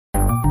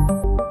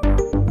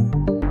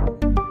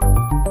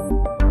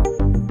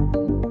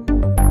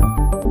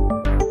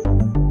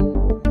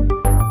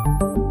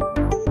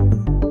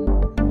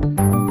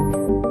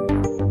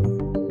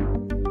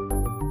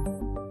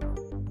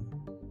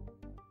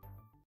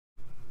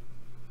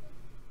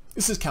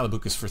This is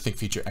Calabucas for Think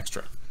Feature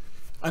Extra.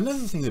 Another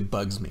thing that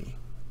bugs me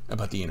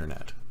about the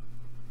internet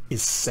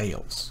is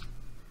sales.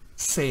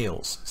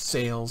 Sales,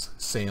 sales,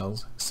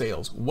 sales,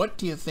 sales. What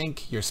do you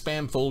think your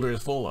spam folder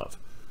is full of?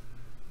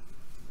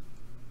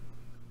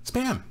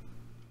 Spam.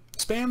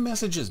 Spam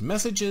messages.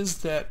 Messages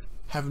that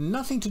have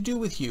nothing to do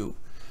with you,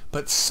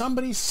 but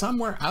somebody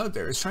somewhere out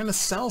there is trying to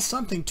sell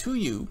something to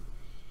you,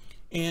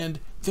 and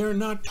they're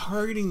not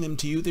targeting them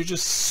to you. They're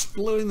just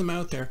splitting them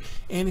out there.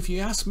 And if you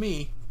ask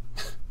me,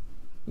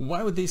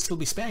 why would they still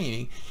be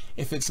spamming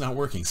if it's not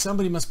working?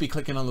 Somebody must be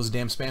clicking on those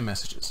damn spam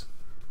messages.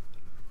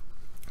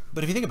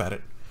 But if you think about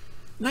it,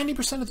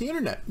 90% of the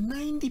internet,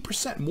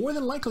 90%, more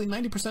than likely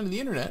 90% of the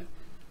internet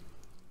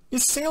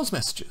is sales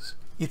messages.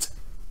 It's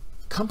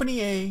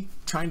company A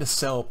trying to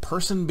sell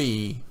person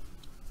B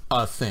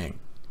a thing.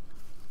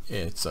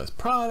 It's a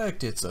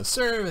product, it's a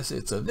service,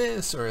 it's a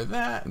this or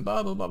that, and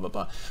blah, blah, blah, blah,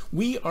 blah.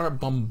 We are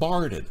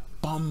bombarded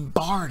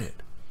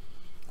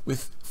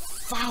with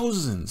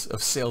thousands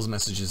of sales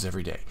messages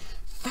every day.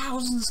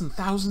 Thousands and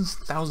thousands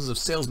and thousands of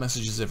sales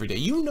messages every day.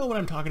 You know what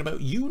I'm talking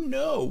about. You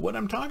know what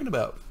I'm talking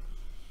about.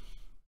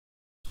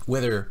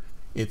 Whether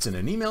it's in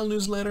an email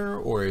newsletter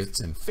or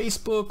it's in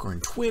Facebook or in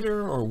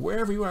Twitter or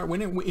wherever you are,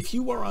 if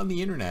you are on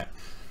the internet,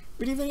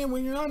 but even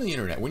when you're not on the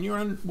internet, when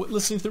you're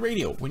listening to the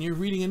radio, when you're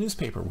reading a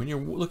newspaper, when you're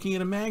looking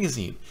at a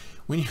magazine,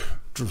 when you're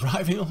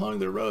driving along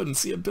the road and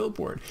see a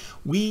billboard,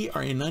 we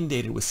are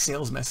inundated with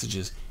sales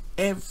messages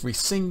every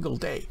single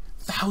day,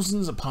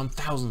 thousands upon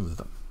thousands of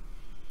them.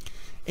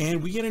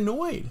 And we get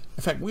annoyed.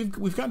 In fact,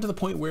 we've gotten to the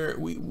point where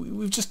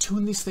we've just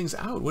tuned these things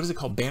out. What is it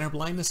called? Banner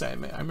blindness? I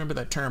remember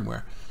that term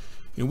where,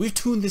 you know, we've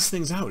tuned these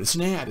things out. It's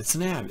an ad, it's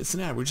an ad, it's an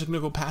ad. We're just going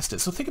to go past it.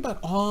 So think about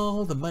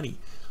all the money,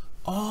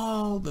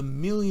 all the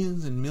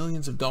millions and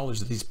millions of dollars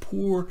that these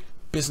poor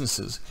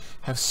businesses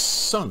have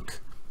sunk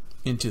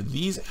into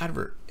these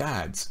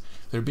ads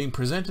that are being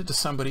presented to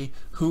somebody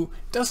who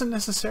doesn't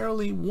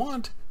necessarily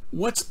want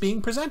what's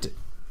being presented.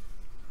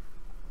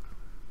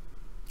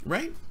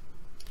 Right?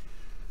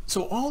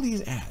 So all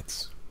these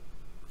ads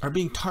are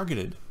being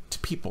targeted to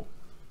people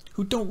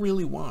who don't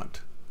really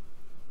want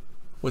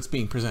what's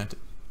being presented.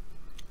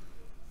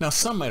 Now,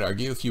 some might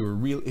argue, if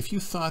you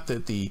thought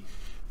that the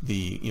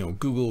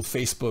Google,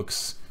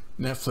 Facebook's,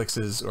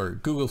 Netflix's, or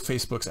Google,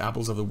 Facebook's,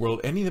 Apple's of the world,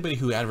 anybody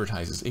who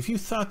advertises, if you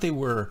thought they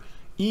were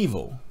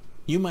evil,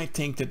 you might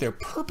think that they're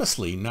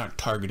purposely not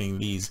targeting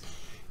these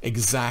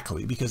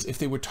exactly, because if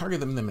they were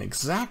targeting them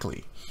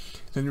exactly,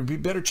 then there'd be a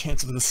better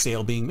chance of the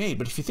sale being made.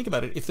 But if you think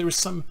about it, if there was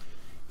some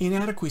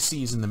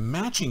inadequacies in the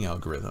matching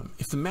algorithm,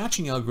 if the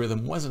matching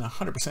algorithm wasn't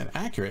 100%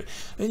 accurate,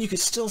 then you could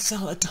still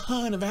sell a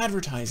ton of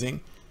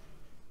advertising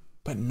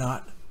but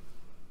not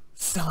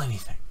sell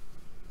anything.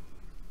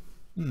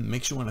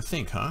 Makes you want to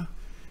think, huh?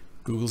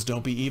 Google's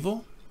don't be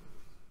evil?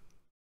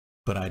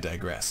 But I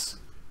digress.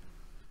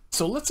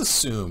 So let's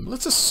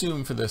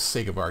assume for the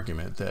sake of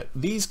argument that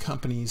these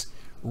companies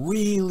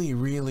really,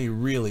 really,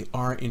 really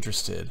are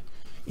interested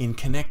in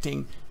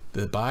connecting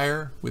the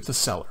buyer with the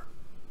seller.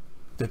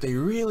 That they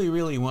really,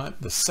 really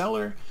want the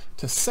seller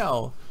to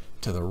sell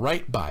to the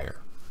right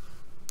buyer.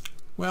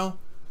 Well,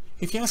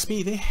 if you ask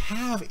me, they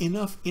have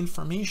enough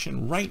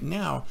information right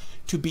now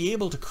to be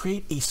able to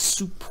create a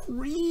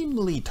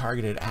supremely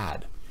targeted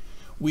ad,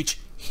 which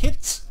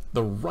hits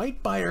the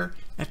right buyer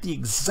at the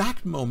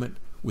exact moment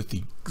with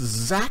the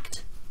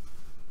exact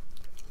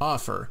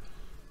offer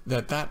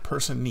that that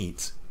person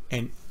needs,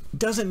 and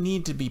doesn't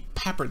need to be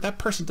peppered. That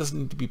person doesn't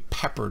need to be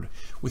peppered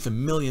with a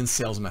million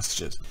sales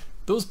messages.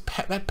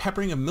 That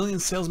peppering a million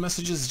sales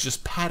messages is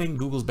just padding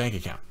Google's bank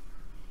account.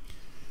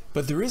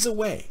 But there is a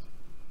way,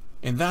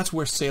 and that's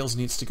where sales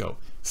needs to go.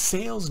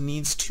 Sales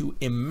needs to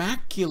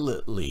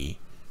immaculately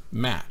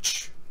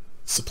match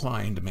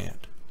supply and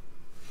demand.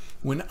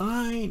 When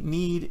I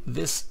need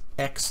this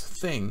X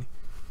thing,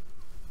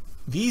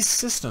 these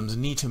systems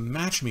need to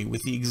match me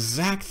with the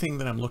exact thing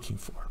that I'm looking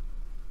for.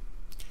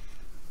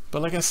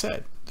 But like I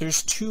said,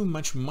 there's too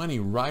much money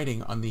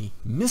riding on the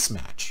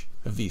mismatch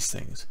of these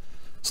things.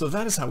 So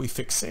that is how we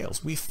fix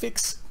sales. We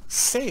fix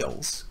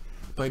sales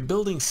by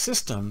building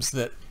systems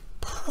that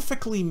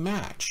perfectly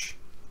match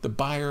the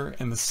buyer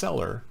and the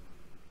seller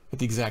at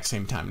the exact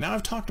same time. Now,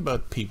 I've talked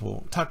about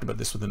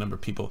this with a number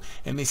of people,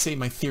 and they say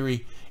my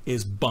theory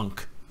is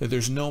bunk, that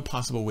there's no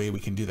possible way we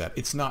can do that.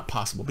 It's not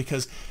possible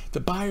because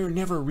the buyer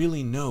never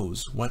really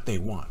knows what they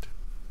want.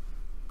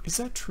 Is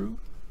that true?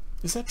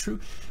 Is that true?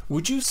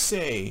 Would you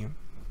say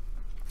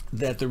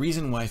that the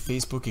reason why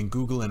Facebook and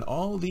Google and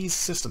all these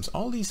systems,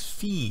 all these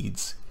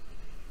feeds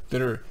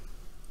that are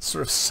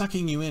sort of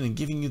sucking you in and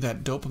giving you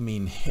that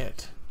dopamine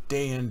hit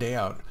day in, day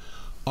out,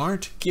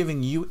 aren't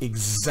giving you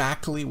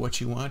exactly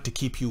what you want to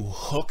keep you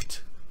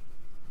hooked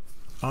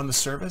on the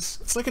service?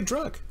 It's like a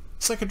drug.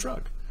 It's like a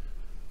drug.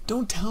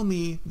 Don't tell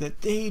me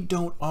that they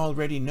don't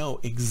already know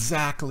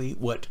exactly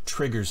what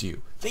triggers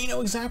you. They know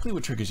exactly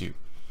what triggers you.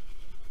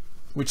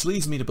 Which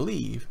leads me to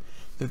believe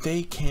that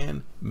they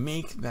can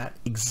make that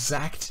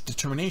exact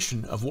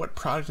determination of what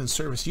product and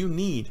service you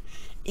need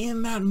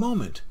in that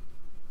moment.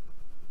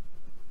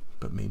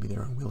 But maybe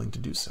they're unwilling to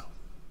do so.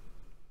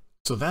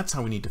 So that's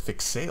how we need to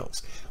fix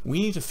sales.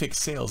 We need to fix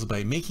sales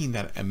by making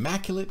that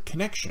immaculate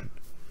connection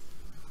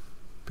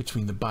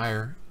between the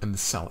buyer and the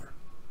seller.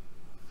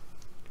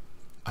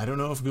 I don't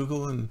know if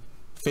Google and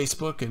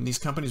Facebook and these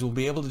companies will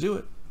be able to do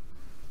it.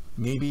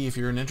 Maybe if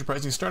you're an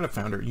enterprising startup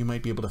founder, you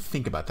might be able to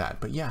think about that.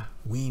 But yeah,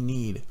 we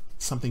need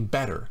something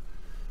better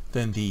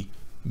than the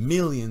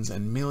millions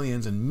and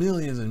millions and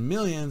millions and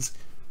millions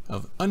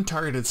of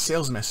untargeted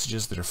sales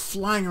messages that are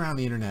flying around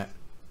the internet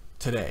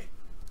today.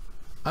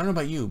 I don't know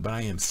about you, but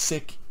I am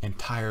sick and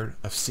tired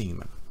of seeing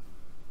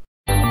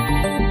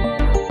them.